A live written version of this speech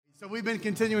So we've been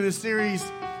continuing a series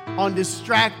on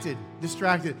distracted.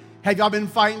 Have y'all been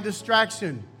fighting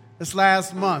distraction this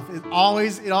last month? It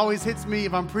always hits me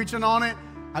if I'm preaching on it.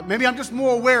 Maybe I'm just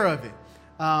more aware of it.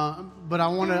 But I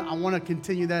want to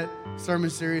continue that sermon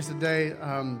series today.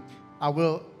 I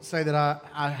will say that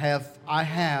I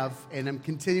have, and I'm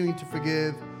continuing to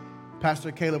forgive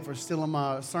Pastor Caleb for stealing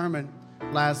my sermon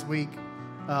last week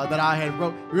that I had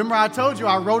wrote. Remember, I told you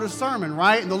I wrote a sermon,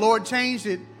 right? And the Lord changed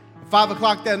it at 5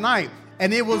 o'clock that night,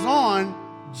 and it was on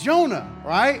Jonah,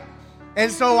 right?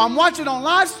 And so I'm watching on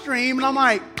live stream, and I'm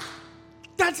like,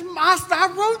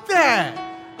 I wrote that.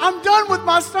 I'm done with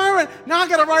my sermon. Now I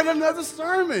got to write another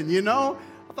sermon, you know?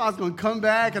 I thought I was going to come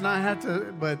back, and I had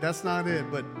to, but that's not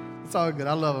it. But it's all good.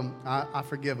 I love him. I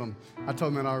forgive him. I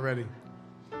told him that already.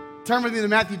 Turn with me to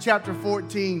Matthew chapter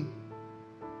 14.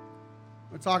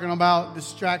 We're talking about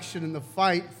distraction and the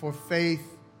fight for faith,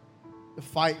 the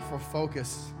fight for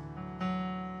focus.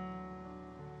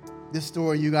 This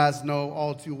story you guys know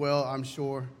all too well, I'm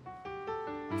sure.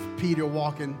 Peter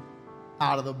walking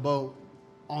out of the boat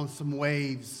on some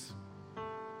waves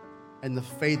and the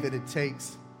faith that it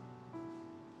takes.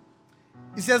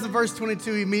 He says in verse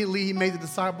 22, immediately he made the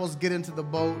disciples get into the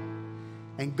boat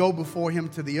and go before him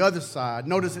to the other side.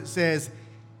 Notice it says,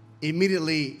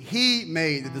 immediately he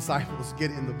made the disciples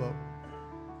get in the boat.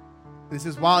 And it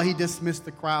says, while he dismissed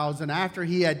the crowds, and after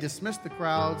he had dismissed the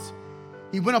crowds,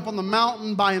 he went up on the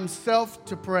mountain by himself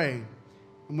to pray.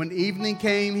 And when evening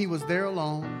came, he was there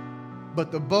alone.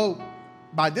 But the boat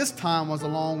by this time was a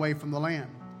long way from the land,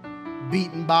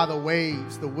 beaten by the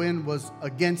waves. The wind was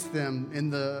against them. In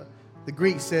the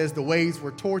Greek says the waves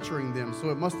were torturing them. So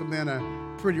it must have been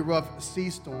a pretty rough sea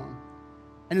storm.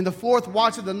 And in the fourth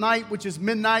watch of the night, which is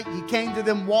midnight, he came to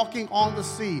them walking on the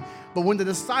sea. But when the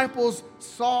disciples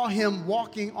saw him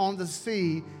walking on the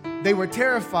sea, they were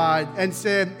terrified and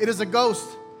said, "It is a ghost."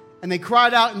 And they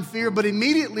cried out in fear. But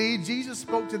immediately Jesus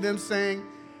spoke to them, saying,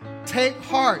 "Take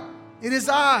heart, it is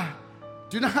I.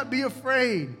 Do not be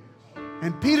afraid."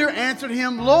 And Peter answered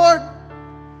him, "Lord,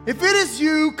 if it is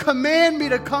you, command me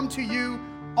to come to you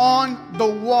on the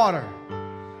water."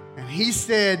 And he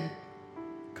said,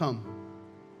 "Come."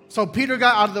 So Peter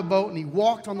got out of the boat and he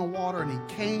walked on the water and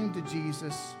he came to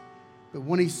Jesus. But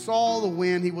when he saw the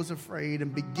wind, he was afraid,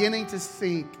 and beginning to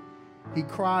sink, he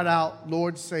cried out,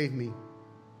 "Lord, save me."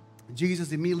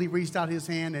 Jesus immediately reached out his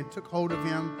hand and took hold of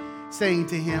him, saying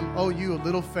to him, "Oh, you of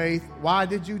little faith, why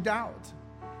did you doubt?"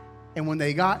 And when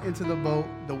they got into the boat,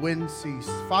 the wind ceased.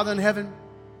 Father in heaven,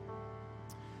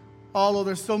 although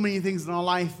there's so many things in our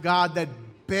life, God, that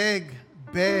beg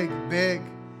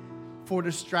for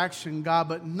distraction, God,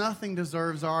 but nothing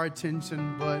deserves our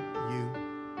attention but you.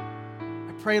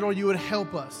 I pray, Lord, you would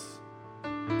help us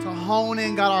to hone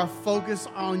in, God, our focus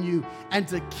on you and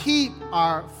to keep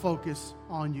our focus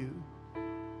on you.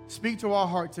 Speak to our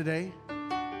heart today.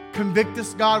 Convict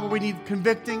us, God, where we need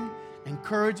convicting.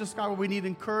 Encourage us, God, where we need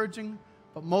encouraging.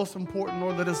 But most important,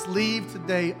 Lord, let us leave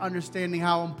today understanding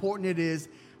how important it is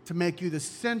to make you the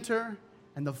center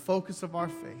and the focus of our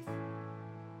faith.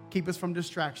 Keep us from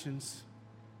distractions.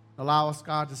 Allow us,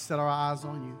 God, to set our eyes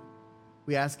on you.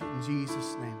 We ask it in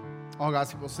Jesus' name. All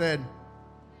God's people said.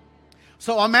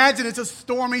 So imagine it's a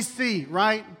stormy sea,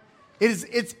 right?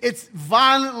 It's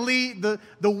violently,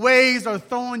 the waves are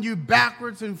throwing you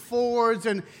backwards and forwards.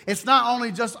 And it's not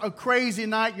only just a crazy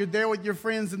night, you're there with your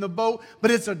friends in the boat,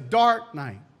 but it's a dark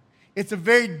night. It's a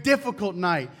very difficult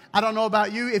night. I don't know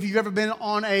about you, if you've ever been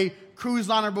on a cruise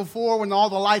liner before when all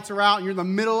the lights are out and you're in the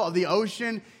middle of the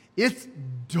ocean, it's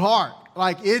dark,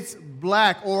 like it's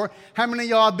black. Or how many of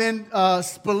y'all have been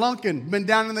spelunking, been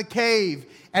down in the cave,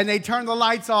 and they turn the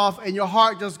lights off and your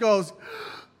heart just goes,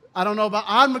 I don't know about,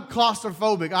 I'm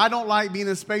claustrophobic. I don't like being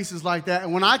in spaces like that.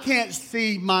 And when I can't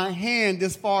see my hand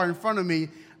this far in front of me,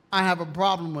 I have a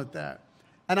problem with that.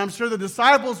 And I'm sure the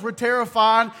disciples were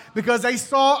terrified because they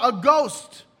saw a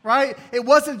ghost, right? It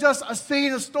wasn't just a sea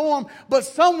in a storm, but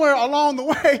somewhere along the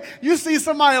way, you see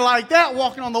somebody like that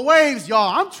walking on the waves.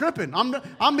 Y'all, I'm tripping.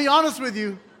 I'm be honest with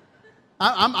you.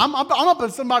 I'm up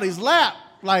in somebody's lap.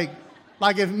 Like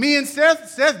if me and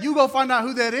Seth, you go find out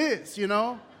who that is, you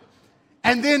know?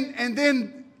 And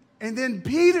then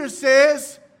Peter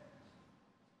says,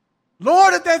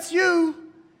 "Lord, if that's you,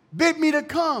 bid me to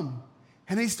come."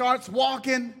 And he starts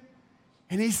walking,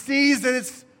 and he sees that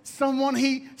it's someone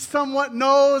he somewhat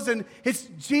knows, and it's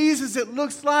Jesus, it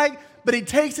looks like, but he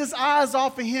takes his eyes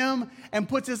off of him and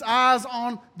puts his eyes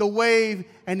on the wave,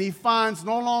 and he finds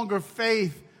no longer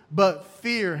faith, but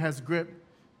fear has gripped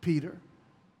Peter.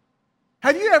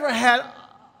 Have you ever had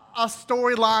a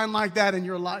storyline like that in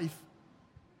your life?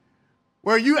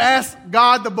 where you ask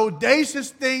God the bodacious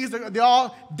things, the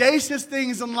audacious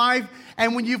things in life,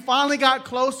 and when you finally got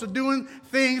close to doing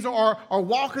things or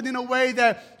walking in a way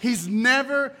that He's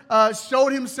never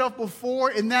showed Himself before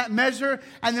in that measure,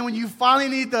 and then when you finally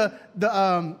need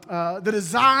the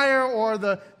desire or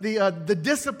the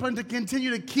discipline to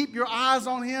continue to keep your eyes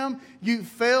on Him, you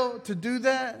fail to do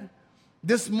that.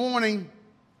 This morning,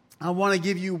 I want to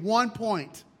give you one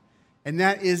point, and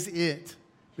that is it.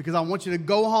 Because I want you to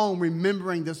go home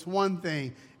remembering this one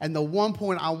thing. And the one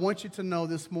point I want you to know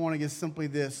this morning is simply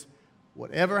this.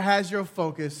 Whatever has your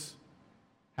focus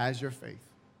has your faith.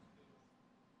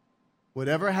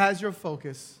 Whatever has your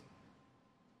focus,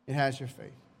 it has your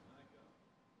faith.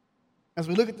 As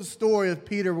we look at the story of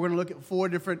Peter, we're going to look at 4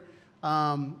 different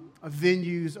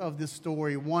venues of this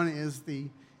story. One is the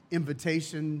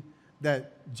invitation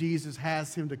that Jesus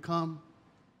has him to come.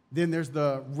 Then there's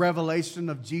the revelation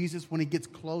of Jesus when he gets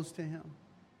close to him.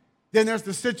 Then there's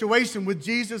the situation with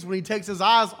Jesus when he takes his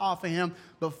eyes off of him.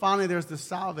 But finally, there's the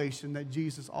salvation that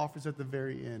Jesus offers at the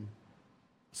very end.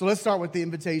 So let's start with the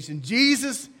invitation.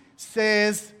 Jesus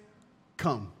says,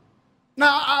 come.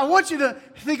 Now, I want you to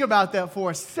think about that for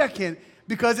a second,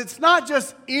 because it's not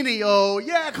just any,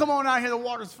 come on out here, the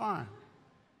water's fine.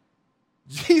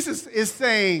 Jesus is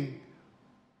saying,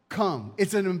 come.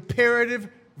 It's an imperative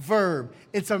verb.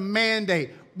 It's a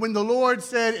mandate. When the Lord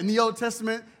said in the Old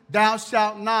Testament, thou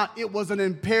shalt not, it was an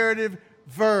imperative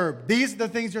verb. These are the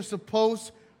things you're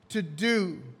supposed to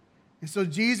do. And so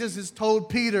Jesus has told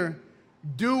Peter,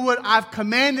 do what I've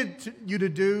commanded you to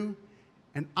do,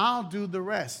 and I'll do the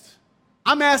rest.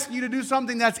 I'm asking you to do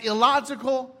something that's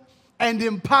illogical and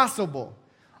impossible.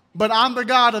 But I'm the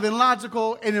God of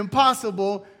illogical and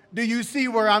impossible. Do you see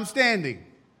where I'm standing?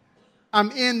 I'm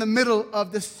in the middle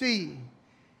of the sea.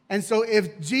 And so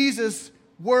if Jesus'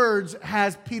 words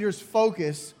has Peter's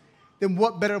focus, then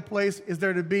what better place is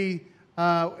there to be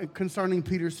concerning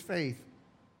Peter's faith?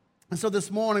 And so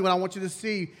this morning, what I want you to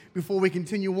see before we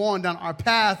continue on down our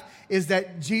path is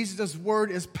that Jesus' word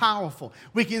is powerful.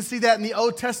 We can see that in the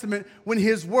Old Testament when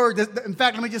his word, in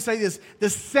fact, let me just say this, the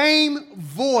same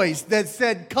voice that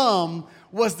said come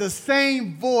was the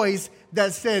same voice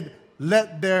that said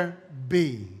let there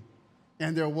be.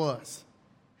 And there was.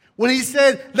 When he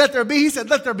said, let there be, he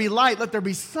said, let there be light, let there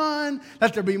be sun,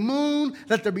 let there be moon,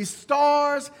 let there be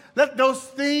stars. Let those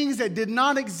things that did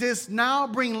not exist now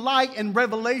bring light and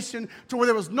revelation to where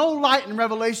there was no light and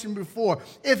revelation before.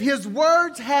 If his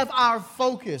words have our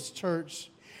focus,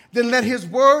 church, then let his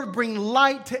word bring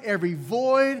light to every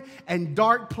void and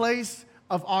dark place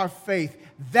of our faith.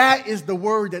 That is the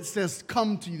word that says,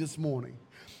 come to you this morning.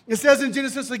 It says in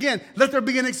Genesis again, let there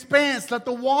be an expanse, let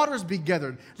the waters be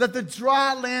gathered, let the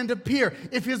dry land appear.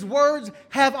 If his words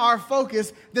have our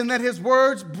focus, then let his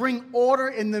words bring order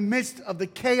in the midst of the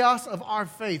chaos of our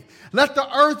faith. Let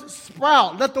the earth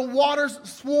sprout, let the waters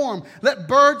swarm, let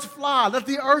birds fly, let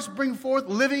the earth bring forth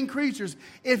living creatures.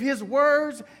 If his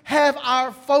words have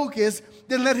our focus,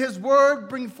 then let his word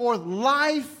bring forth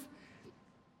life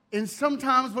in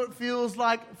sometimes what feels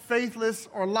like faithless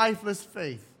or lifeless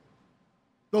faith.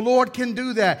 The Lord can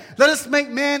do that. Let us make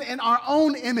man in our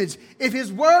own image. If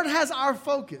his word has our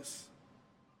focus,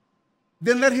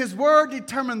 then let his word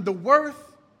determine the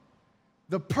worth,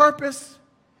 the purpose,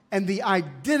 and the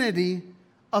identity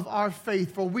of our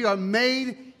faith. For we are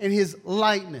made in his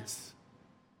likeness.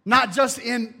 Not just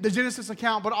in the Genesis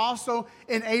account, but also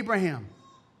in Abraham.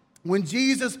 When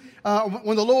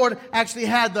the Lord actually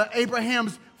had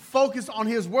Abraham's focus on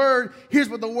his word, here's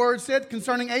what the word said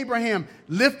concerning Abraham.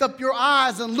 Lift up your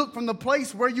eyes and look from the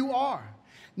place where you are.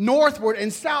 Northward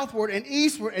and southward and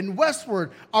eastward and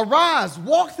westward. Arise,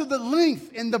 walk through the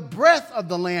length and the breadth of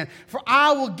the land, for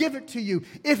I will give it to you.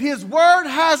 If his word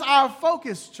has our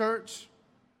focus, church,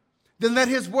 then let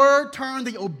his word turn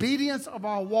the obedience of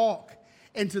our walk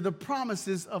into the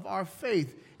promises of our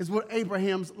faith, is what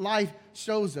Abraham's life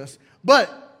shows us. But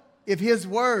if his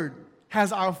word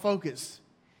has our focus,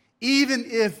 even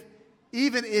if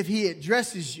he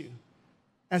addresses you,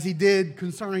 as he did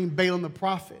concerning Balaam the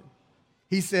prophet,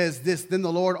 he says this, then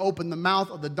the Lord opened the mouth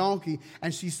of the donkey,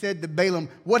 and she said to Balaam,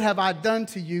 what have I done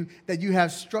to you that you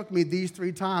have struck me these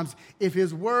 3 times? If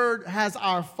his word has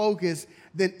our focus,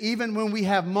 then even when we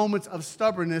have moments of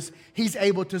stubbornness, he's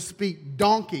able to speak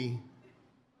donkey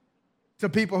to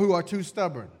people who are too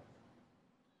stubborn.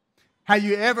 Have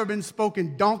you ever been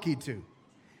spoken donkey to?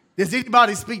 Does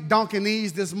anybody speak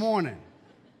Donkanese this morning?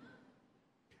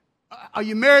 Are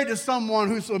you married to someone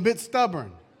who's a bit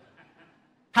stubborn?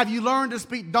 Have you learned to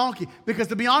speak donkey? Because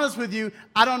to be honest with you,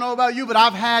 I don't know about you, but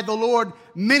I've had the Lord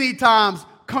many times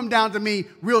come down to me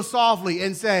real softly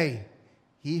and say,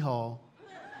 hee-haw.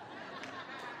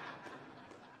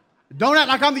 Don't act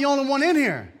like I'm the only one in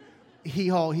here. Hee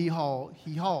haw, hee haw,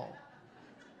 hee haw.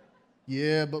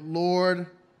 Yeah, but Lord,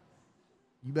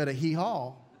 you better hee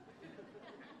haw.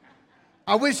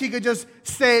 I wish he could just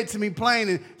say it to me plain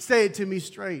and say it to me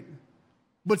straight.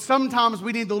 But sometimes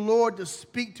we need the Lord to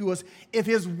speak to us. If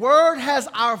his word has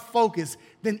our focus,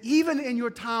 then even in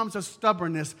your times of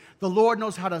stubbornness, the Lord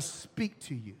knows how to speak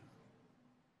to you.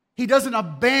 He doesn't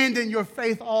abandon your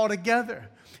faith altogether.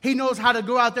 He knows how to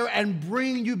go out there and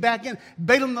bring you back in.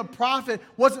 Balaam the prophet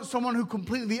wasn't someone who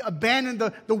completely abandoned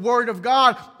the word of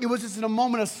God. It was just in a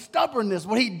moment of stubbornness,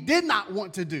 what he did not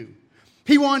want to do.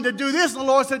 He wanted to do this, and the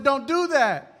Lord said, don't do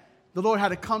that. The Lord had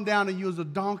to come down and use a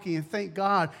donkey, and thank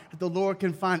God that the Lord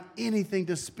can find anything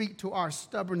to speak to our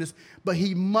stubbornness. But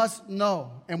he must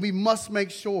know, and we must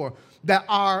make sure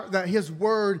that his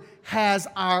word has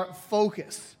our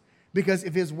focus. Because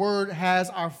if his word has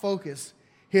our focus,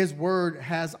 his word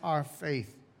has our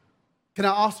faith. Can I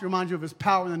also remind you of his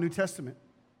power in the New Testament?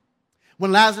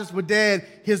 When Lazarus was dead,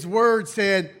 his word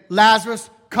said, Lazarus,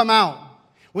 come out.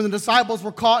 When the disciples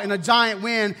were caught in a giant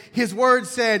wind, his word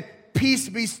said, peace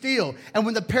be still. And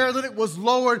when the paralytic was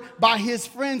lowered by his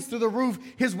friends through the roof,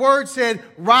 his word said,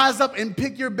 rise up and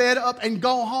pick your bed up and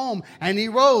go home. And he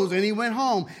rose and he went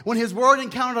home. When his word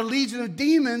encountered a legion of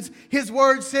demons, his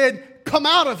word said, come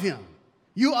out of him,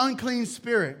 you unclean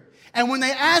spirit. And when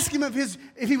they asked him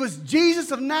if he was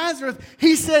Jesus of Nazareth,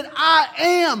 he said, I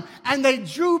am. And they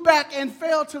drew back and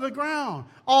fell to the ground.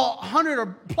 All 100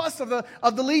 or plus of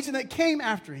the legion that came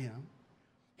after him.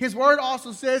 His word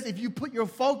also says if you put your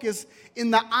focus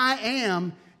in the I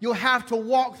am, you'll have to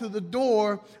walk through the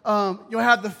door. You'll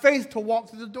have the faith to walk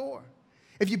through the door.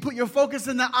 If you put your focus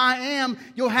in the I am,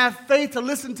 you'll have faith to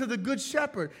listen to the good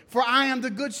shepherd, for I am the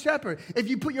good shepherd. If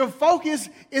you put your focus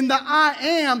in the I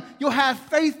am, you'll have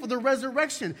faith for the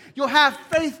resurrection. You'll have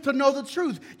faith to know the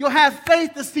truth. You'll have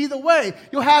faith to see the way.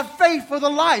 You'll have faith for the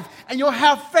life. And you'll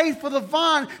have faith for the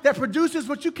vine that produces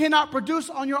what you cannot produce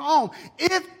on your own.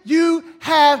 If you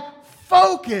have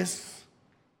focus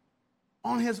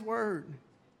on his word,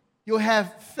 you'll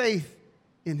have faith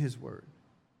in his word.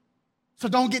 So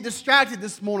don't get distracted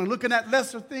this morning looking at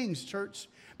lesser things, church,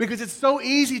 because it's so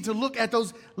easy to look at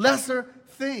those lesser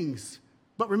things.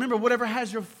 But remember, whatever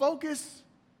has your focus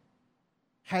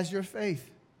has your faith.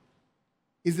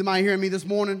 Is anybody hearing me this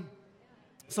morning?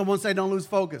 Someone say, don't lose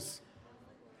focus.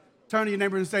 Turn to your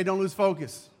neighbor and say, don't lose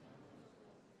focus.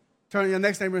 Turn to your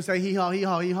next neighbor and say, hee haw, hee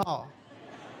haw, hee haw.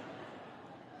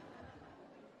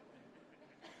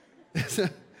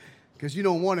 Because you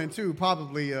know 1 and 2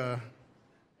 probably...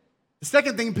 The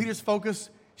second thing Peter's focus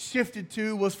shifted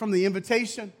to was from the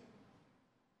invitation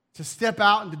to step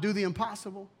out and to do the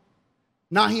impossible.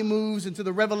 Now he moves into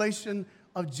the revelation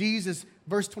of Jesus.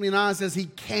 Verse 29 says he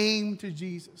came to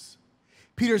Jesus.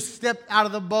 Peter stepped out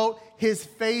of the boat, his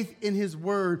faith in his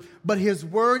word, but his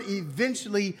word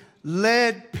eventually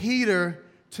led Peter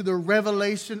to the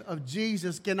revelation of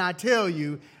Jesus. Can I tell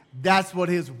you, that's what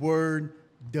his word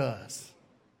does.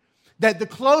 That the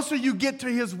closer you get to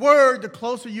his word, the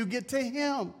closer you get to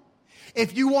him.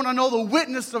 If you want to know the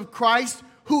witness of Christ,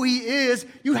 who he is,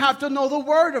 you have to know the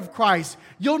word of Christ.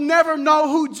 You'll never know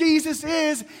who Jesus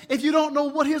is if you don't know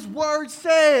what his word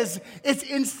says. It's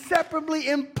inseparably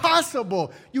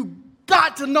impossible. You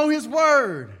got to know his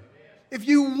word if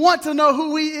you want to know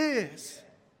who he is.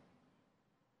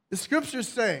 The scriptures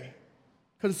say,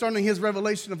 concerning his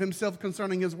revelation of himself,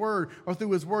 concerning his word, or through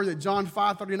his word, that John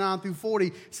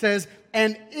 5:39-40 says,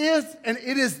 and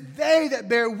it is they that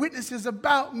bear witnesses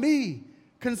about me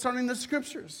concerning the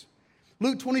scriptures.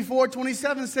 Luke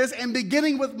 24:27 says, and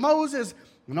beginning with Moses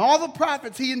and all the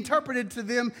prophets, he interpreted to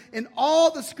them in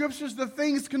all the scriptures the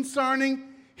things concerning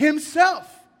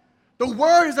himself. The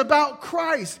word is about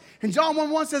Christ. And John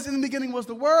 1:1 says, in the beginning was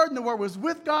the word, and the word was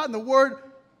with God, and the word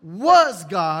was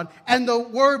God, and the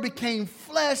word became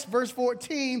flesh, verse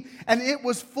 14, and it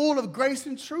was full of grace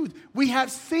and truth. We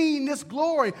have seen this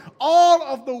glory. All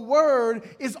of the word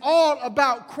is all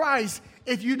about Christ.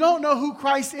 If you don't know who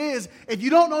Christ is, if you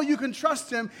don't know you can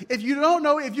trust him, if you don't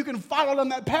know if you can follow on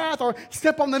that path or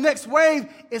step on the next wave,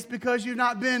 it's because you've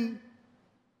not been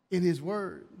in his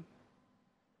word.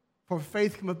 For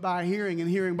faith cometh by hearing, and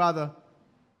hearing by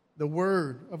the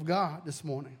word of God this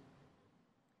morning.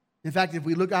 In fact, if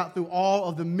we look out through all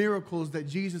of the miracles that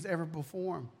Jesus ever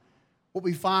performed, what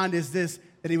we find is this,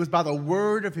 that it was by the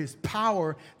word of his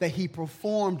power that he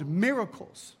performed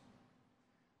miracles.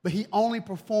 But he only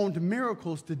performed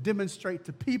miracles to demonstrate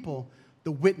to people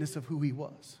the witness of who he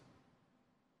was.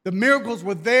 The miracles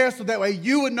were there so that way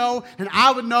you would know and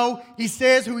I would know he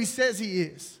says who he says he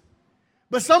is.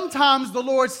 But sometimes the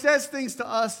Lord says things to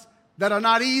us that are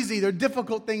not easy. They're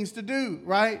difficult things to do,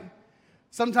 right?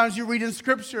 Sometimes you read in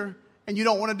Scripture and you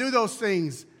don't want to do those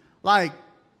things, like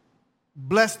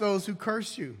bless those who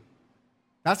curse you.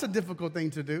 That's a difficult thing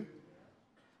to do.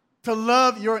 To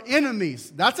love your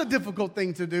enemies, that's a difficult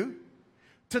thing to do.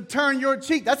 To turn your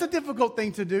cheek, that's a difficult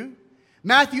thing to do.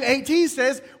 Matthew 18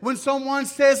 says, when someone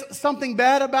says something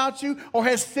bad about you or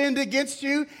has sinned against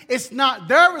you, it's not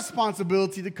their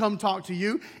responsibility to come talk to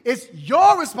you. It's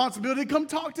your responsibility to come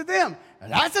talk to them.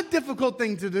 And that's a difficult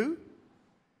thing to do.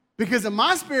 Because in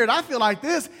my spirit, I feel like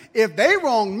this: if they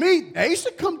wrong me, they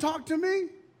should come talk to me.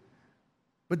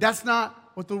 But that's not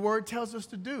what the Word tells us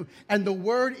to do. And the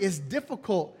Word is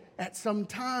difficult at some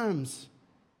times.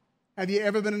 Have you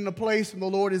ever been in a place when the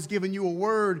Lord has given you a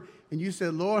word and you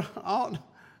said, Lord, I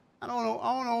don't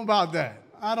know about that.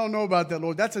 I don't know about that,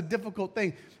 Lord. That's a difficult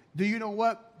thing. Do you know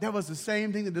what? That was the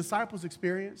same thing the disciples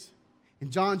experienced.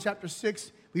 In John chapter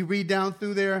 6, we read down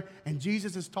through there, and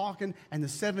Jesus is talking, and the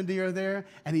 70 are there,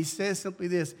 and he says simply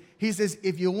this. He says,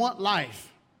 if you want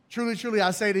life, truly, truly,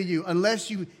 I say to you,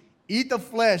 unless you eat the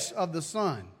flesh of the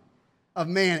Son of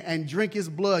Man and drink his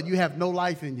blood, you have no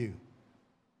life in you.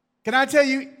 Can I tell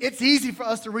you, it's easy for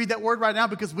us to read that word right now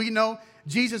because we know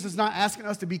Jesus is not asking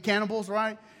us to be cannibals,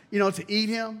 right? To eat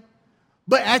him.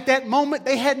 But at that moment,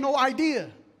 they had no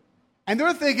idea. And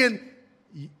they're thinking,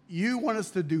 you want us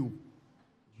to do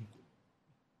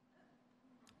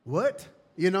what?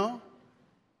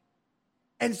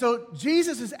 And so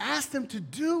Jesus has asked them to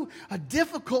do a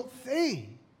difficult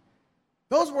thing.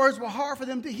 Those words were hard for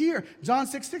them to hear. John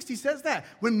 6:60 says that.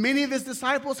 When many of his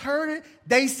disciples heard it,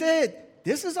 they said,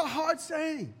 this is a hard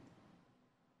saying.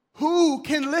 Who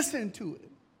can listen to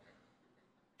it?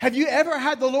 Have you ever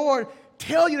had the Lord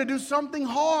tell you to do something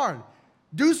hard,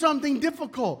 do something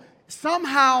difficult?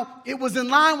 Somehow it was in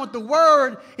line with the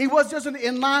word. It was just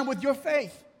in line with your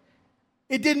faith.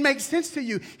 It didn't make sense to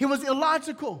you. It was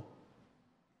illogical.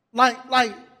 Like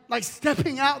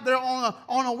stepping out there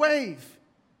on a wave.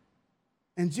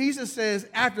 And Jesus says,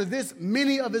 after this,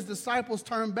 many of his disciples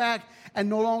turned back and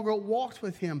no longer walked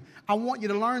with him. I want you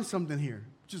to learn something here,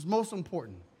 which is most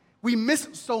important. We miss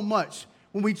so much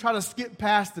when we try to skip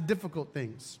past the difficult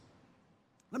things.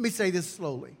 Let me say this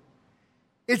slowly.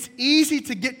 It's easy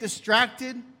to get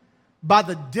distracted by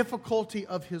the difficulty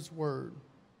of his word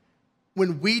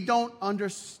when we don't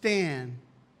understand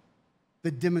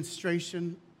the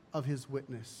demonstration of his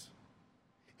witness.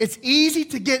 It's easy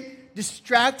to get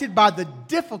distracted by the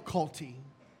difficulty,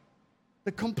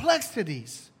 the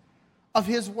complexities of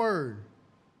his word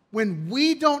when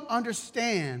we don't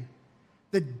understand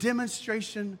the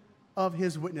demonstration of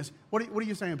his witness. What are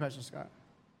you saying, Pastor Scott?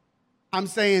 I'm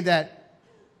saying that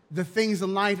the things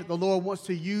in life that the Lord wants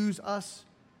to use us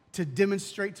to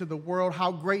demonstrate to the world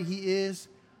how great he is,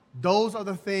 those are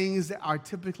the things that are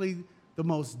typically the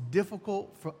most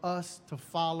difficult for us to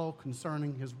follow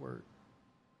concerning his word.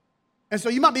 And so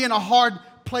you might be in a hard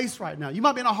place right now. You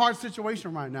might be in a hard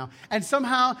situation right now. And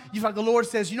somehow you feel like the Lord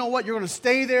says, you know what? You're going to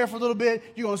stay there for a little bit.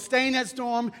 You're going to stay in that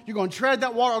storm. You're going to tread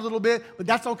that water a little bit. But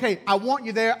that's okay. I want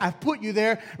you there. I've put you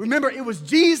there. Remember, it was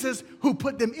Jesus who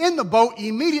put them in the boat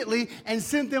immediately and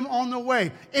sent them on their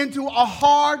way into a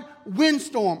hard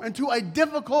windstorm, into a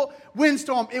difficult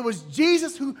windstorm. It was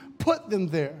Jesus who put them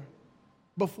there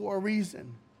for a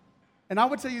reason. And I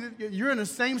would tell you that you're in the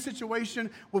same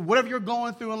situation with whatever you're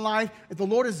going through in life. If the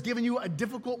Lord has given you a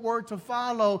difficult word to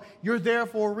follow, you're there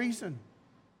for a reason.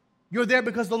 You're there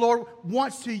because the Lord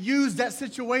wants to use that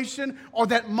situation or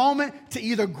that moment to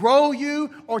either grow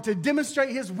you or to demonstrate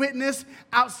his witness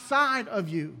outside of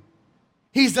you.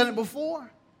 He's done it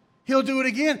before. He'll do it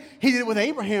again. He did it with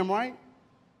Abraham, right?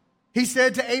 He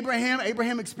said to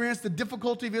Abraham experienced the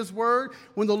difficulty of his word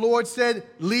when the Lord said,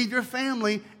 leave your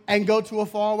family and go to a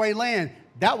faraway land.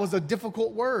 That was a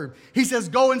difficult word. He says,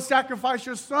 go and sacrifice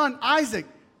your son, Isaac.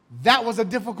 That was a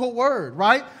difficult word,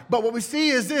 right? But what we see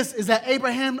is that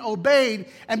Abraham obeyed,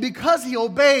 and because he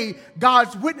obeyed,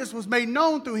 God's witness was made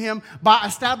known through him by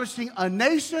establishing a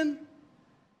nation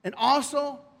and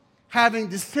also having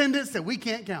descendants that we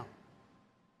can't count.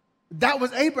 That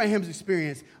was Abraham's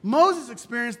experience. Moses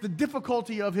experienced the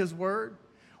difficulty of his word.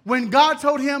 When God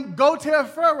told him, go tell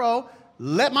Pharaoh,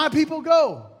 let my people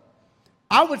go.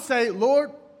 I would say,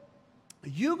 Lord,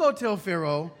 you go tell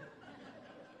Pharaoh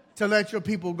to let your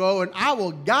people go, and I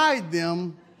will guide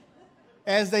them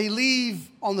as they leave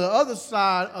on the other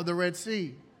side of the Red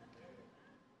Sea.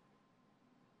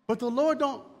 But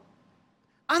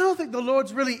I don't think the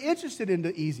Lord's really interested in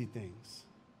the easy things.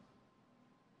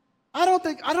 I don't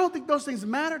think those things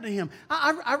matter to him.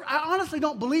 I honestly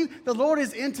don't believe the Lord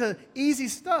is into easy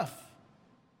stuff.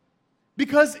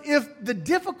 Because if the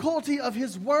difficulty of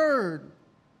his word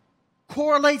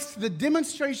correlates to the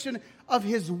demonstration of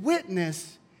his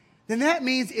witness, then that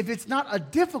means if it's not a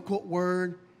difficult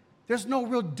word, there's no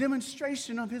real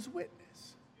demonstration of his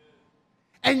witness.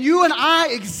 And you and I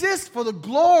exist for the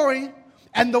glory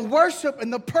and the worship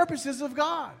and the purposes of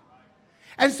God.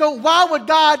 And so why would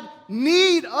God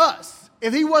need us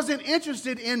if he wasn't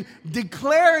interested in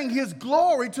declaring his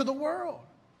glory to the world?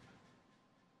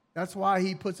 That's why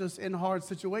he puts us in hard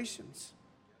situations.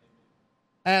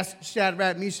 Ask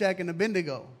Shadrach, Meshach, and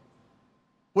Abednego,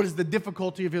 what is the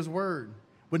difficulty of his word?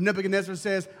 When Nebuchadnezzar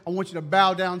says, I want you to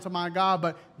bow down to my God,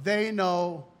 but they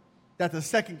know that the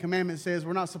second commandment says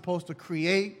we're not supposed to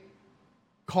create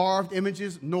carved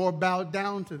images nor bow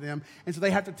down to them. And so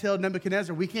they have to tell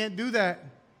Nebuchadnezzar, we can't do that.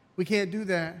 We can't do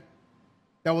that.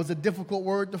 That was a difficult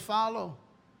word to follow.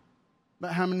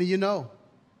 But how many of you know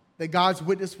that God's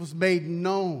witness was made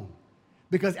known?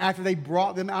 Because after they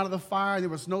brought them out of the fire, there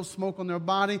was no smoke on their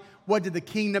body. What did the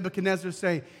king Nebuchadnezzar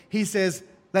say? He says,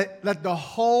 let the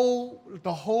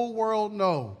whole world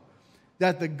know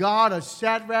that the God of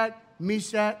Shadrach,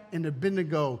 Meshach, and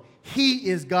Abednego, he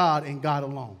is God and God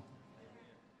alone.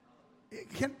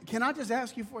 Can I just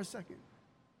ask you for a second?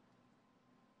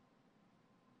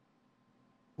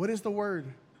 What is the word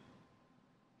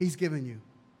he's given you?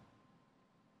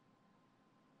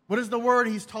 What is the word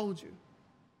he's told you?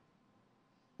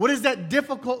 What is that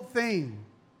difficult thing?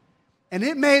 And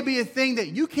it may be a thing that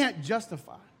you can't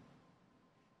justify.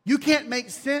 You can't make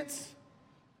sense.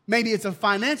 Maybe it's a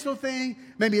financial thing.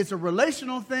 Maybe it's a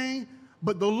relational thing.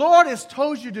 But the Lord has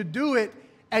told you to do it.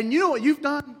 And you know what you've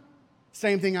done?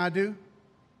 Same thing I do.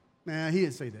 Nah, he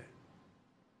didn't say that.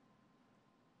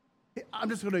 I'm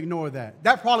just going to ignore that.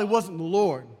 That probably wasn't the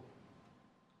Lord.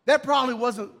 That probably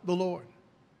wasn't the Lord.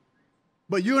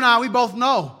 But you and I, we both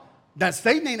know that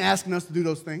Satan ain't asking us to do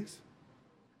those things.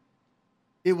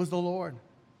 It was the Lord.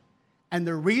 And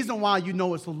the reason why you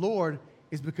know it's the Lord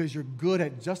is because you're good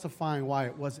at justifying why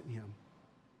it wasn't him.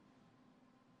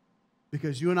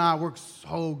 Because you and I work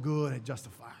so good at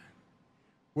justifying.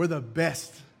 We're the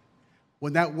best.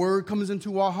 When that word comes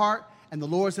into our heart and the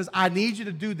Lord says, I need you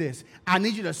to do this. I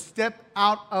need you to step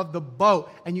out of the boat.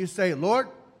 And you say, Lord,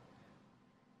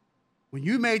 when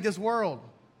you made this world,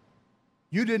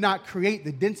 you did not create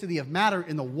the density of matter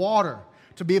in the water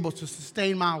to be able to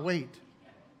sustain my weight.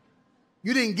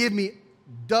 You didn't give me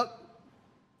duck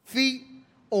feet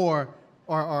or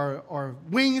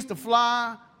wings to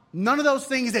fly. None of those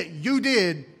things that you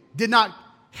did not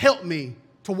help me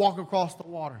to walk across the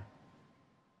water.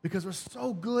 Because we're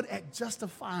so good at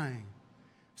justifying.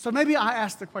 So maybe I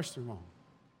asked the question wrong.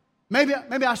 Maybe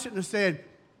I shouldn't have said,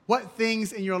 what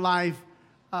things in your life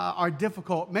are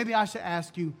difficult? Maybe I should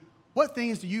ask you, what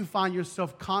things do you find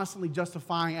yourself constantly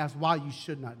justifying as why you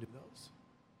should not do those?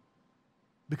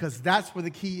 Because that's where the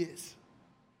key is.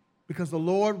 Because the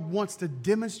Lord wants to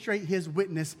demonstrate his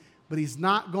witness, but he's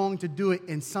not going to do it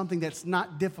in something that's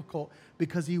not difficult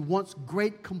because he wants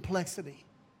great complexity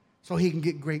so he can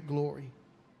get great glory.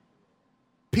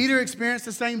 Peter experienced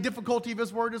the same difficulty of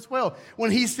his word as well.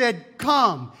 When he said,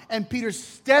 come, and Peter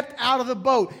stepped out of the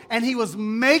boat and he was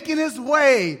making his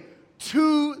way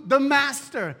to the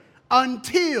master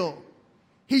until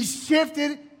he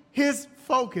shifted his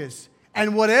focus.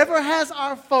 And whatever has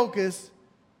our focus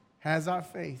has our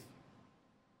faith.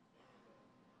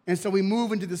 And so we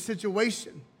move into the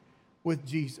situation with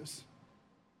Jesus.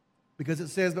 Because it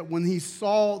says that when he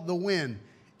saw the wind,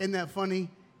 isn't that funny?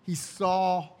 He's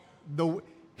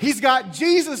got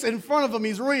Jesus in front of him.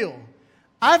 He's real.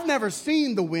 I've never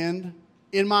seen the wind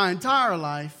in my entire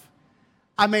life.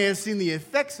 I may have seen the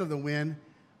effects of the wind,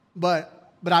 but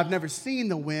I've never seen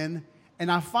the wind.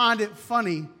 And I find it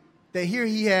funny that here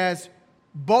he has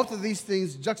both of these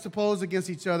things juxtaposed against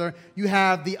each other. You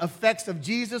have the effects of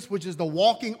Jesus, which is the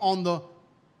walking on the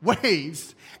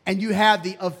waves, and you have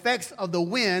the effects of the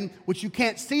wind, which you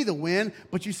can't see the wind,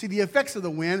 but you see the effects of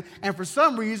the wind. And for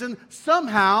some reason,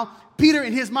 somehow, Peter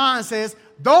in his mind says,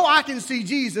 though I can see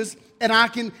Jesus and I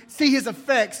can see his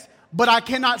effects, but I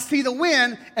cannot see the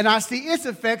wind and I see its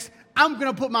effects, I'm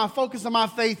going to put my focus on my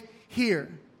faith here.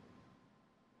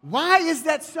 Why is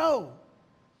that so?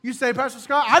 You say, Pastor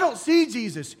Scott, I don't see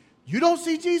Jesus. You don't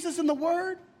see Jesus in the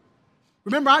Word?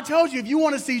 Remember, I told you, if you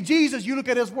want to see Jesus, you look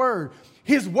at His Word.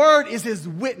 His Word is His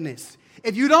witness.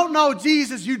 If you don't know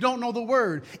Jesus, you don't know the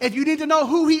Word. If you need to know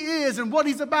who He is and what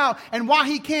He's about and why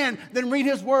He can, then read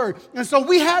His Word. And so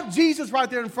we have Jesus right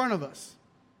there in front of us.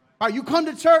 All right, you come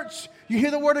to church, you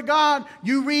hear the Word of God,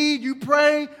 you read, you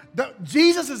pray.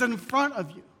 Jesus is in front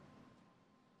of you.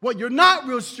 What you're not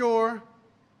real sure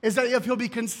is that if He'll be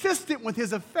consistent with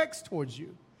His effects towards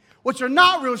you. What you're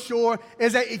not real sure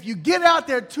is that if you get out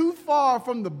there too far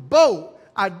from the boat,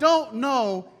 I don't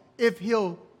know if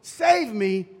he'll save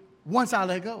me once I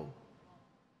let go.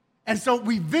 And so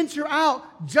we venture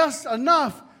out just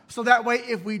enough so that way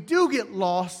if we do get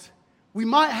lost, we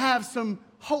might have some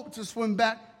hope to swim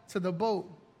back to the boat.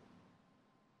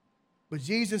 But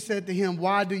Jesus said to him,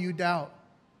 why do you doubt?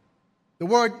 The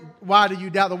word, why do you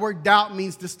doubt? The word doubt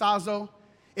means distazo.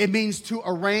 It means to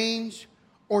arrange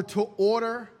or to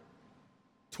order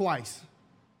twice.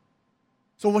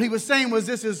 So what he was saying was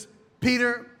this is,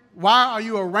 Peter, why are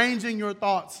you arranging your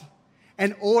thoughts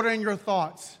and ordering your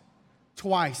thoughts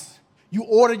twice? You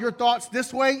ordered your thoughts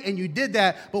this way, and you did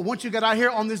that. But once you got out here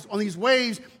on these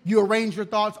waves, you arranged your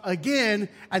thoughts again,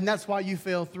 and that's why you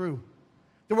fell through.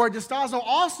 The word distazo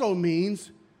also means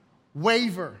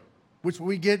waver, which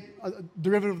we get a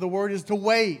derivative of the word is to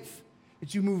wave.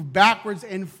 That you move backwards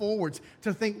and forwards,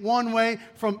 to think one way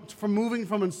from moving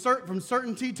from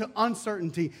certainty to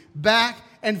uncertainty, back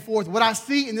and forth. What I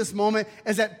see in this moment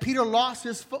is that Peter lost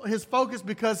his focus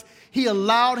because he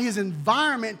allowed his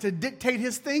environment to dictate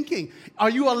his thinking.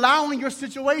 Are you allowing your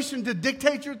situation to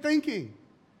dictate your thinking?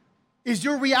 Is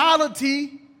your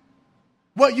reality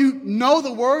what you know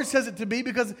the word says it to be?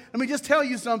 Because let me just tell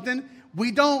you something.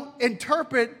 We don't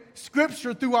interpret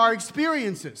Scripture through our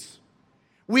experiences.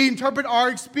 We interpret our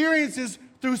experiences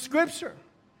through Scripture.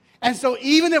 And so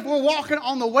even if we're walking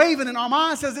on the wave and our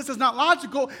mind says this is not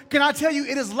logical, can I tell you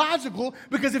it is logical?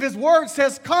 Because if his word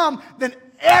says come, then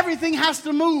everything has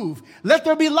to move. Let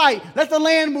there be light. Let the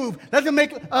land move. Let them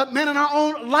make men in our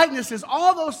own likenesses.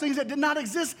 All those things that did not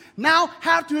exist now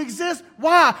have to exist.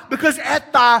 Why? Because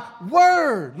at thy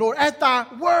word, Lord, at thy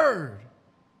word.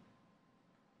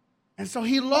 And so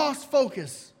he lost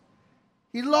focus.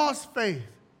 He lost faith.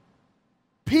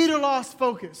 Peter lost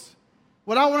focus.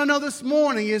 What I want to know this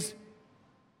morning is,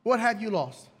 what have you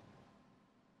lost?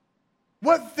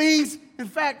 What things, in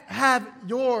fact, have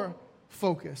your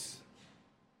focus?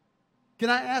 Can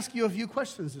I ask you a few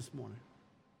questions this morning?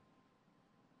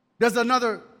 Does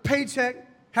another paycheck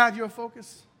have your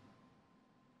focus?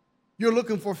 You're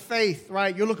looking for faith,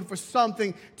 right? You're looking for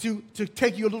something to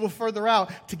take you a little further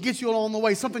out, to get you along the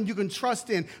way, something you can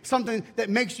trust in, something that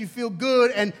makes you feel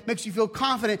good and makes you feel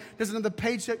confident. Does another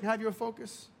paycheck have your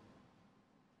focus?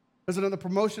 Does another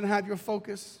promotion have your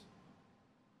focus?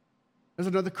 Does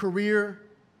another career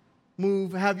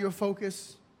move have your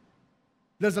focus?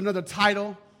 Does another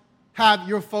title have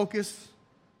your focus?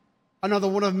 Another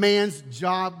one of man's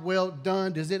job well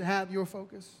done, does it have your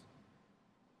focus?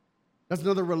 Does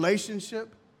another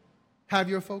relationship have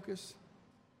your focus?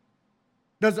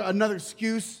 Does another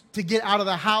excuse to get out of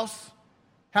the house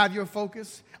have your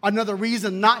focus? Another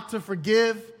reason not to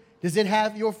forgive, does it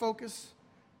have your focus?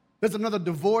 Does another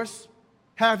divorce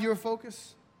have your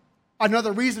focus?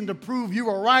 Another reason to prove you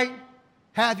are right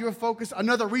have your focus?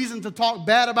 Another reason to talk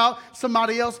bad about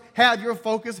somebody else have your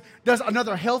focus? Does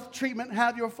another health treatment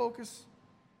have your focus?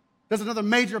 Does another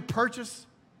major purchase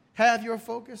have your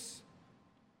focus?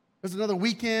 Does another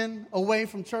weekend away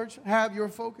from church have your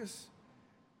focus?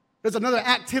 Does another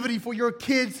activity for your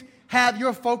kids have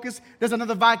your focus? Does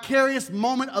another vicarious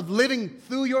moment of living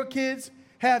through your kids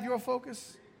have your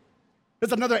focus?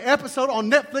 Does another episode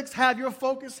on Netflix have your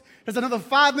focus? Does another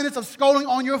 5 minutes of scrolling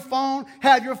on your phone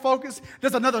have your focus?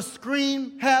 Does another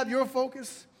screen have your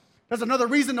focus? Does another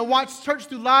reason to watch church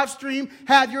through live stream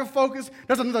have your focus?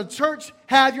 Does another church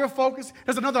have your focus?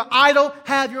 Does another idol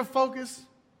have your focus?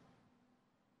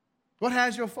 What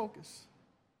has your focus?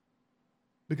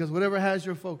 Because whatever has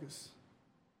your focus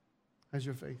has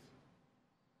your faith.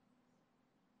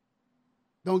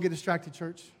 Don't get distracted,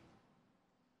 church,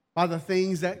 by the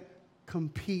things that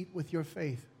compete with your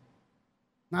faith.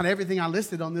 Not everything I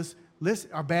listed on this list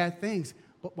are bad things,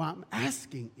 but what I'm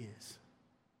asking is,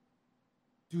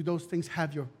 do those things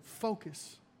have your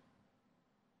focus?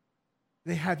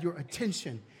 They have your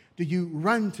attention. Do you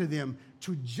run to them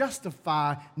to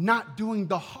justify not doing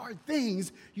the hard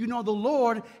things you know the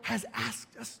Lord has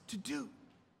asked us to do?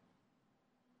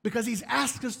 Because he's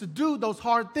asked us to do those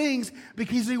hard things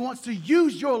because he wants to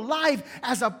use your life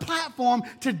as a platform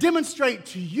to demonstrate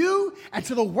to you and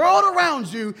to the world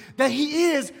around you that he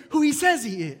is who he says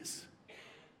he is.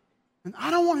 And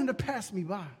I don't want him to pass me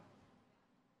by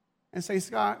and say,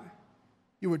 Scott,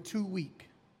 you were too weak.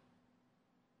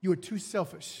 You were too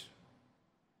selfish.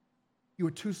 You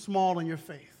were too small in your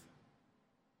faith.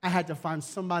 I had to find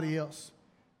somebody else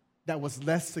that was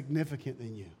less significant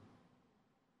than you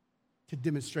to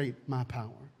demonstrate my power.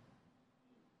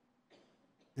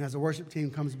 And as the worship team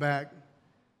comes back,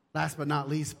 last but not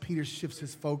least, Peter shifts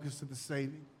his focus to the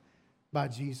saving by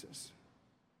Jesus.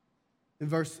 In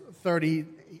verse 30,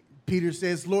 Peter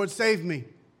says, Lord, save me.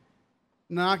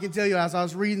 Now, I can tell you, as I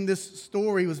was reading this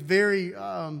story, it was very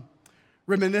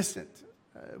reminiscent.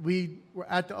 We were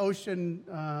at the ocean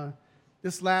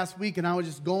this last week, and I was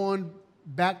just going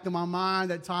back to my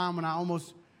mind that time when I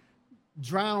almost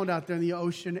drowned out there in the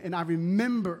ocean. And I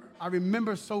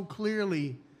remember so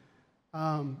clearly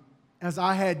as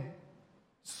I had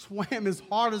swam as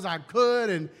hard as I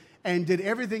could and did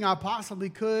everything I possibly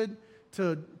could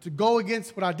to go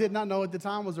against what I did not know at the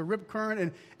time was a rip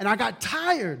current. And I got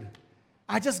tired.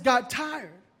 I just got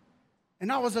tired.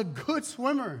 And I was a good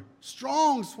swimmer,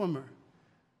 strong swimmer.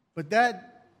 But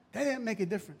that didn't make a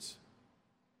difference.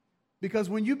 Because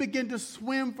when you begin to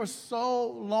swim for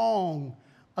so long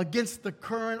against the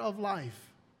current of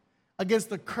life, against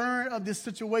the current of these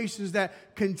situations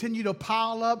that continue to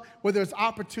pile up, whether it's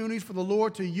opportunities for the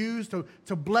Lord to use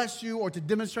to bless you or to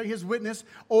demonstrate his witness,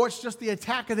 or it's just the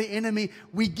attack of the enemy,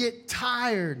 we get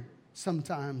tired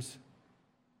sometimes.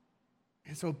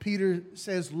 And so Peter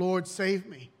says, Lord, save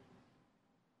me.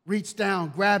 Reach down,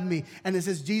 grab me. And it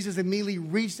says Jesus immediately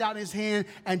reached out his hand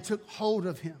and took hold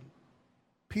of him.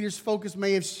 Peter's focus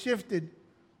may have shifted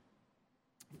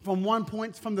from one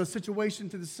point, from the situation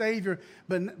to the Savior,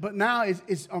 but now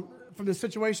it's from the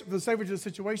Savior to the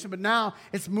situation, but now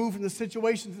it's moved from the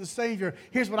situation to the Savior.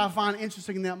 Here's what I find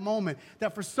interesting in that moment,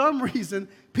 that for some reason,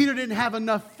 Peter didn't have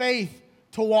enough faith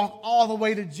to walk all the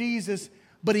way to Jesus,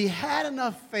 but he had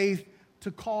enough faith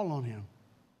to call on him.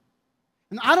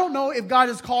 And I don't know if God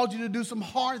has called you to do some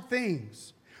hard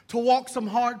things, to walk some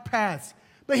hard paths,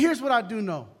 but here's what I do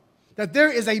know, that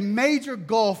there is a major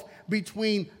gulf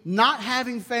between not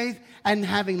having faith and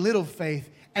having little faith.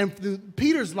 And through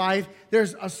Peter's life,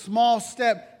 there's a small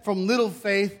step from little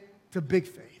faith to big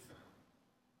faith.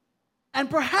 And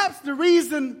perhaps the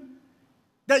reason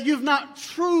that you've not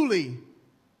truly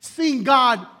seen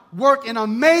God work in a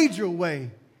major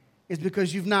way is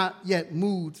because you've not yet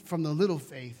moved from the little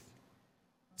faith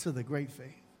to the great faith.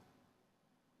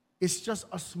 It's just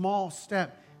a small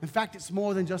step. In fact, it's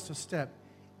more than just a step.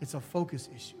 It's a focus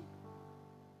issue.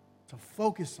 To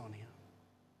focus on him.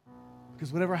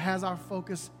 Because whatever has our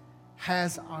focus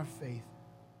has our faith.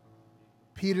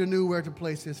 Peter knew where to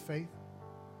place his faith.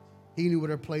 He knew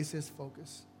where to place his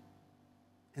focus.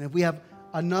 And if we have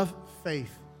enough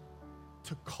faith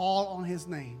to call on his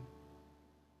name,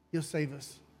 he'll save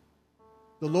us.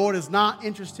 The Lord is not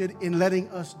interested in letting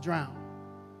us drown,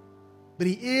 but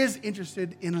he is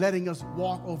interested in letting us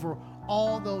walk over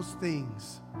all those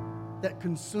things that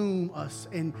consume us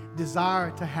and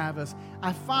desire to have us.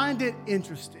 I find it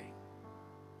interesting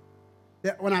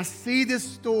that when I see this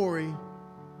story,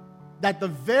 that the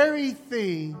very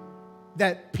thing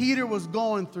that Peter was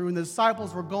going through and the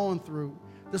disciples were going through,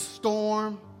 the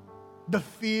storm, the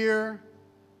fear,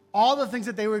 all the things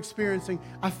that they were experiencing,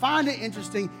 I find it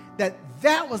interesting that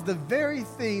that was the very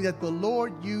thing that the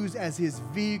Lord used as his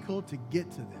vehicle to get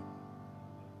to them.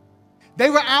 They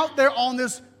were out there on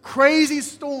this crazy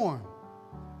storm.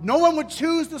 No one would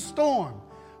choose the storm,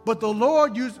 but the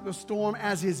Lord used the storm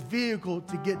as his vehicle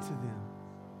to get to them.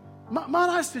 Might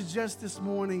I suggest this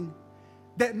morning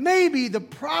that maybe the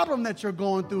problem that you're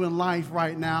going through in life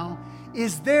right now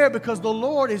is there because the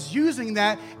Lord is using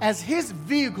that as his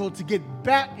vehicle to get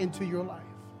back into your life.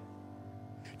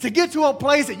 To get to a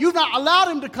place that you've not allowed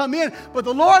him to come in. But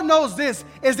the Lord knows this,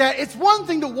 is that it's one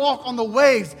thing to walk on the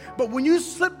waves, but when you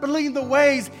slip beneath the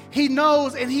waves, he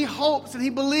knows and he hopes and he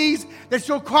believes that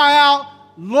you'll cry out,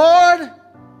 Lord,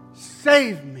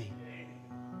 save me.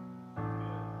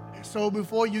 And so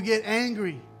before you get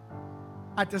angry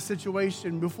at the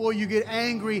situation, before you get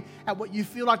angry at what you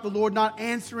feel like the Lord not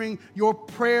answering your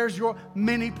prayers, your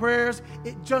many prayers,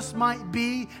 it just might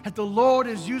be that the Lord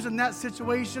is using that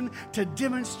situation to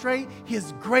demonstrate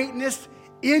his greatness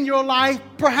in your life,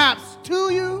 perhaps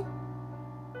to you,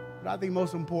 but I think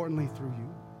most importantly through you.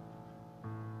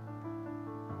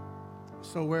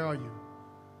 So where are you?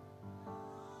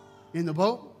 In the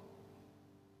boat?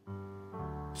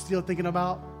 Still thinking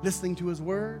about listening to his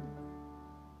word?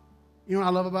 You know what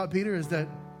I love about Peter is that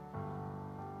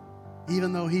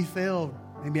even though he failed,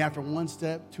 maybe after one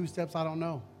step, two steps, I don't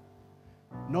know,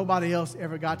 nobody else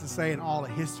ever got to say in all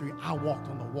of history, I walked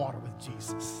on the water with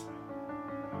Jesus.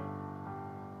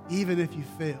 Even if you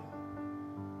fail,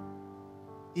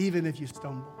 even if you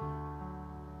stumble,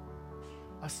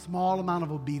 a small amount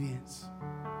of obedience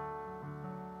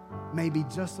may be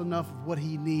just enough of what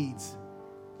he needs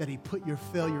that he put your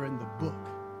failure in the book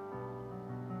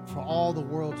for all the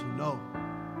world to know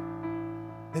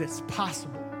that it's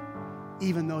possible,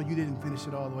 even though you didn't finish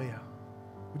it all the way out.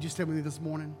 Would you stand with me this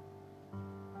morning?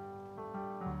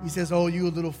 He says, oh, you a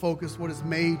little focused, what has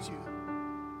made you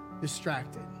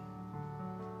distracted?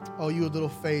 Oh, you of little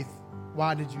faith,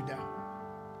 why did you doubt?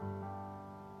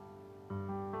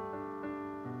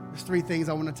 There's three things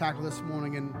I want to tackle this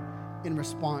morning in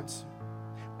response.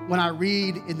 When I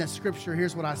read in the scripture,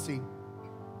 here's what I see.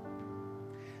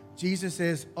 Jesus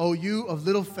says, oh, you of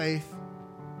little faith,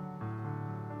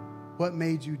 what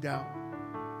made you doubt?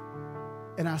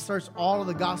 And I searched all of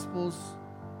the Gospels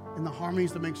and the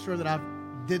harmonies to make sure that I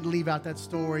didn't leave out that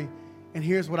story. And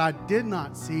here's what I did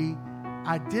not see.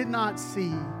 I did not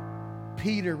see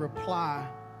Peter reply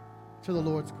to the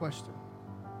Lord's question.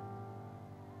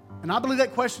 And I believe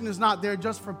that question is not there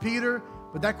just for Peter,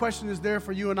 but that question is there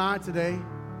for you and I today.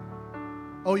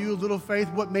 Oh, you of little faith,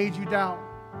 what made you doubt?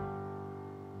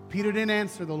 Peter didn't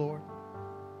answer the Lord.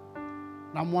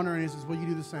 And I'm wondering, will you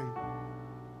do the same?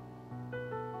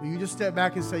 Will you just step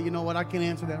back and say, you know what, I can't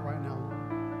answer that right now, Lord.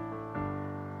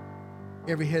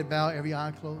 Every head bowed, every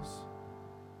eye closed.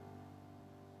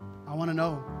 I want to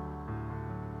know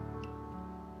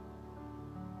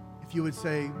if you would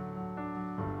say,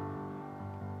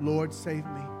 Lord, save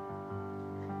me.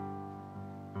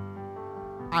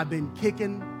 I've been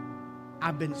kicking,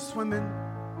 I've been swimming,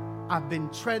 I've been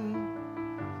treading,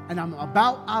 and I'm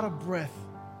about out of breath,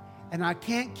 and I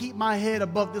can't keep my head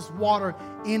above this water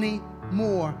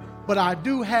anymore, but I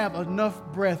do have enough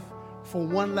breath for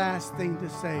one last thing to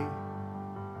say,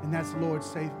 and that's, Lord,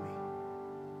 save me.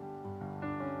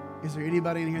 Is there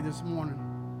anybody in here this morning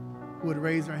who would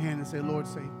raise their hand and say, Lord,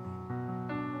 save me?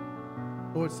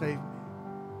 Lord, save me.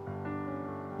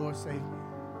 Lord, save me.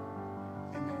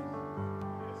 Amen.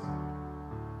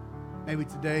 Maybe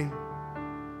today,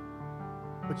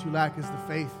 what you lack is the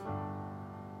faith.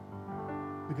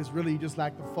 Because really, you just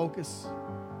lack the focus.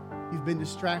 You've been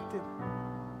distracted.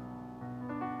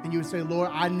 And you would say,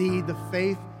 Lord, I need the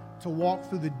faith to walk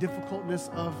through the difficultness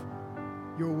of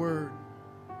your word.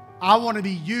 I want to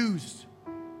be used.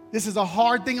 This is a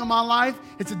hard thing in my life.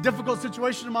 It's a difficult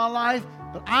situation in my life.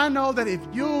 But I know that if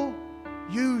you'll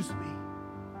use me,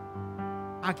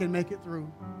 I can make it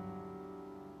through.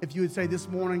 If you would say this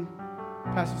morning,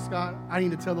 Pastor Scott, I need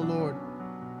to tell the Lord,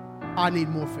 I need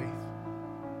more faith.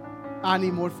 I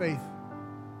need more faith.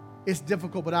 It's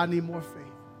difficult, but I need more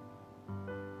faith.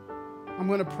 I'm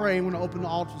going to pray. I'm going to open the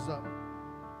altars up.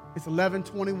 It's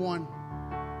 11:21.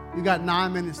 You got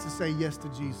 9 minutes to say yes to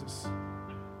Jesus.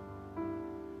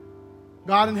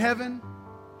 God in heaven,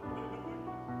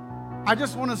 I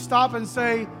just want to stop and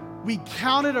say, we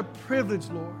count it a privilege,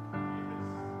 Lord,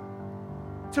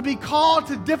 to be called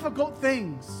to difficult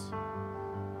things.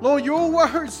 Lord, your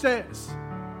word says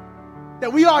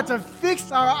that we are to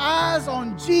fix our eyes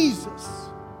on Jesus.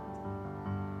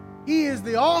 He is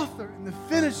the author and the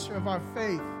finisher of our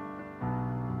faith.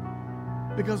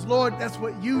 Because, Lord, that's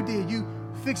what you did. You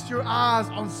fixed your eyes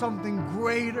on something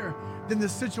greater than the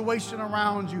situation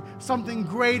around you, something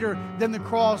greater than the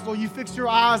cross. Lord, you fixed your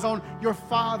eyes on your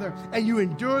Father, and you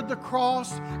endured the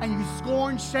cross, and you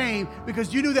scorned shame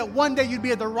because you knew that one day you'd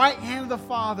be at the right hand of the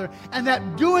Father, and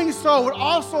that doing so would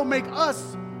also make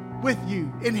us with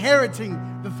you,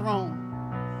 inheriting the throne.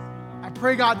 I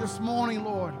pray, God, this morning,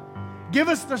 Lord, give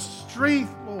us the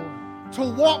strength, Lord, to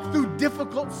walk through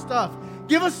difficult stuff.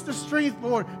 Give us the strength,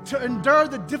 Lord, to endure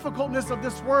the difficultness of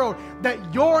this world,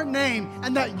 that your name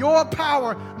and that your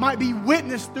power might be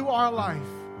witnessed through our life.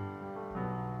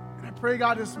 And I pray,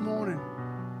 God, this morning,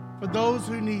 for those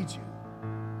who need you,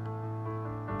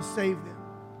 to save them.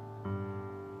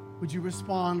 Would you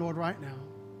respond, Lord, right now,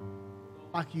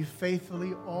 like you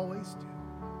faithfully always do?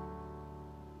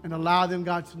 And allow them,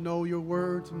 God, to know your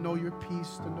word, to know your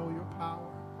peace, to know your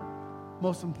power.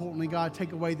 Most importantly, God,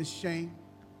 take away the shame.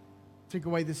 Take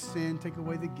away the sin, take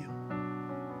away the guilt.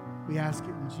 We ask it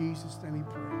in Jesus' name we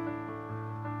pray.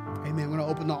 Amen. We're going to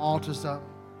open the altars up.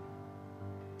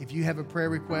 If you have a prayer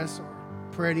request or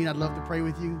prayer need, I'd love to pray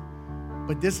with you.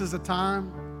 But this is a time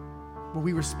where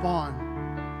we respond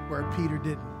where Peter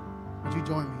didn't. Would you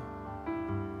join me?